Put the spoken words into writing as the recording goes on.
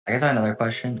I guess I have another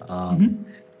question. Mhm.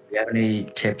 Do you have any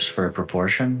tips for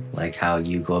proportion, like how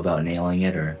you go about nailing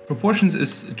it, or? Proportions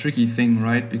is a tricky thing,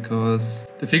 right? Because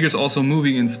the figure's also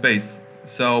moving in space.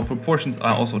 So proportions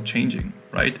are also changing,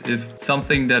 right? If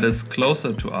something that is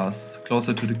closer to us,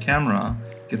 closer to the camera,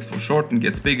 gets foreshortened,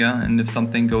 gets bigger, and if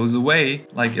something goes away,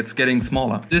 like it's getting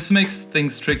smaller. This makes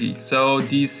things tricky. So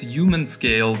these human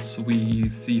scales we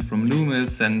see from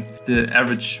Loomis and the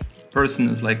average person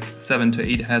is like 7 to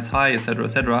 8 heads high, etc.,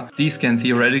 etc. These can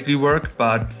theoretically work,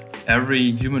 but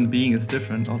every human being is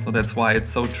different. Also, that's why it's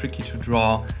so tricky to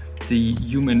draw the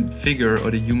human figure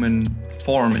or the human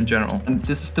form in general. And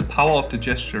this is the power of the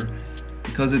gesture,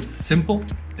 because it's simple,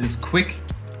 it is quick,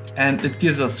 and it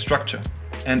gives us structure.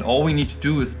 And all we need to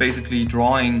do is basically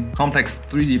drawing complex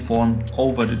 3D form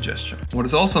over the gesture. What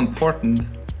is also important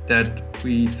that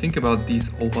we think about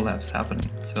these overlaps happening.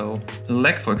 So the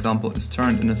leg, for example, is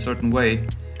turned in a certain way.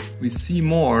 We see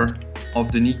more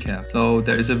of the kneecap. So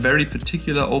there is a very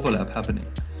particular overlap happening.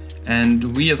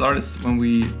 And we as artists, when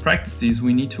we practice these,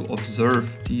 we need to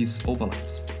observe these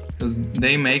overlaps because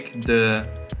they make the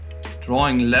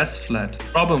drawing less flat. The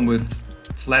problem with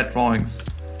flat drawings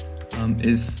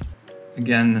is,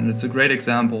 again, and it's a great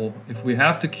example, if we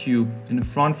have the cube in the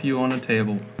front view on a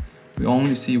table, we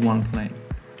only see one plane.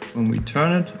 When we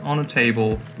turn it on a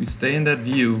table, we stay in that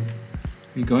view,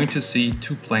 we're going to see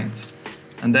two planes.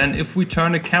 And then if we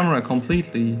turn the camera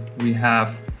completely, we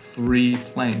have 3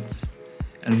 planes.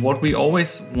 And what we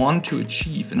always want to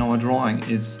achieve in our drawing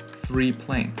is 3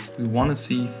 planes. We want to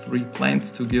see 3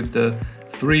 planes to give the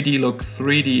 3D look,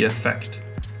 3D effect.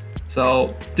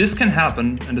 So this can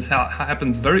happen, and this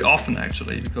happens very often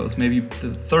actually, because maybe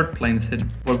the 3rd plane is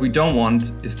hidden. What we don't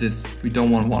want is this. We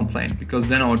don't want one plane, because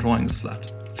then our drawing is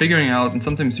flat. Figuring out, and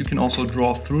sometimes you can also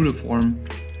draw through the form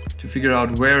to figure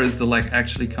out where is the leg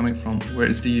actually coming from, where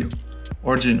is the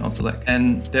origin of the leg.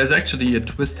 And there's actually a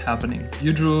twist happening.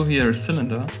 You drew here a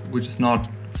cylinder, which is not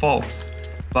false,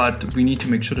 but we need to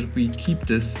make sure that we keep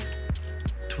this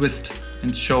twist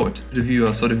and show it to the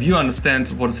viewer, so the viewer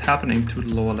understands what is happening to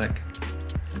the lower leg.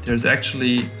 There's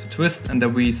actually a twist, and that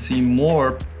we see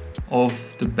more of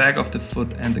the back of the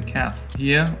foot and the calf.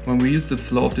 Here, when we use the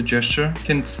flow of the gesture, we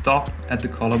can stop at the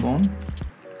collarbone.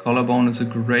 The collarbone is a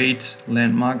great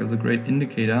landmark, is a great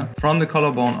indicator. From the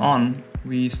collarbone on,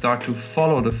 we start to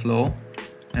follow the flow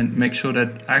and make sure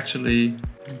that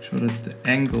the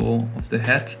angle of the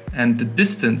head and the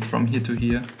distance from here to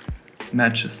here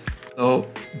matches. So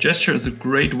gesture is a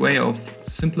great way of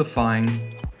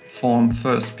simplifying form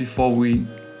first before we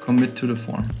commit to the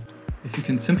form. If you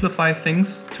can simplify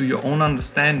things to your own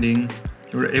understanding,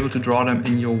 you're able to draw them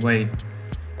in your way.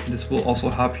 This will also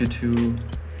help you to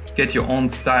get your own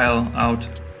style out.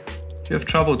 If you have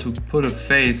trouble to put a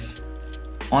face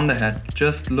on the head,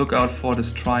 just look out for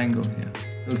this triangle here,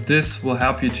 because this will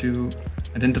help you to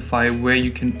identify where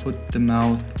you can put the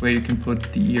mouth, where you can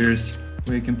put the ears,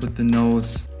 where you can put the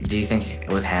nose. Do you think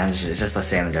with hands it's just the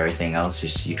same as everything else?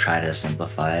 Just you try to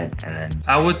simplify it, and then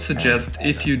I would suggest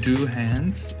if you do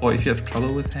hands, or if you have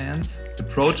trouble with hands,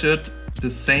 approach it the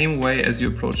same way as you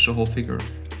approach the whole figure.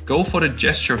 Go for the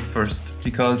gesture first,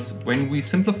 because when we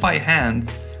simplify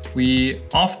hands, we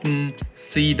often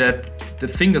see that the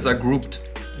fingers are grouped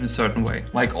in a certain way.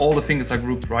 Like all the fingers are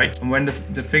grouped, right? And when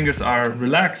the fingers are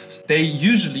relaxed, they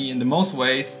usually, in the most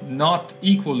ways, not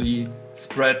equally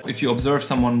spread if you observe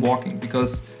someone walking,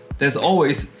 because there's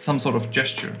always some sort of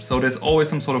gesture. So there's always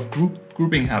some sort of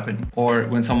grouping happening. Or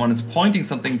when someone is pointing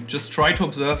something, just try to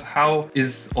observe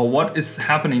what is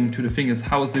happening to the fingers.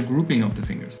 How is the grouping of the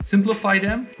fingers? Simplify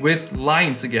them with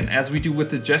lines again, as we do with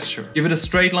the gesture. Give it a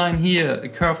straight line here, a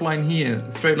curved line here,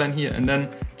 a straight line here, and then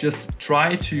just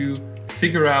try to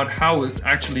figure out how is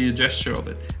actually a gesture of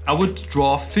it. I would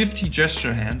draw 50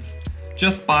 gesture hands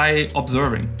just by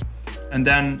observing. And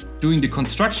then doing the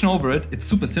construction over it, it's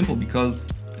super simple because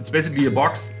it's basically a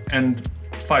box and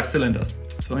 5 cylinders.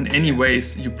 So in any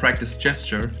ways you practice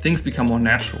gesture, things become more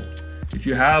natural. If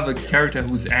you have a character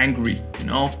who's angry,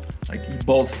 like he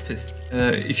balls fists.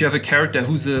 If you have a character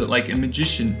who's like a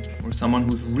magician, or someone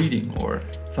who's reading, or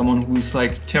someone who's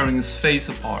like tearing his face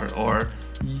apart, or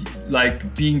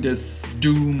like being this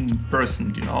doom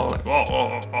person,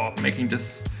 like making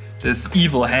this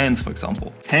evil hands, for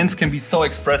example. Hands can be so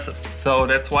expressive. So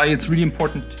that's why it's really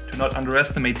important to not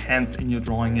underestimate hands in your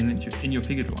drawing and in your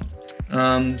figure drawing.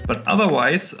 But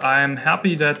otherwise, I'm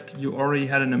happy that you already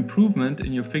had an improvement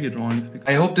in your figure drawings.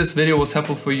 I hope this video was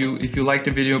helpful for you. If you liked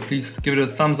the video, please give it a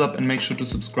thumbs up and make sure to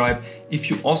subscribe. If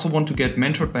you also want to get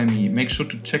mentored by me, make sure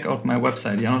to check out my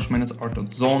website,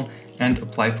 janusz-art.zone, and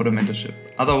apply for the mentorship.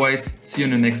 Otherwise, see you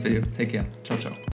in the next video. Take care. Ciao, ciao.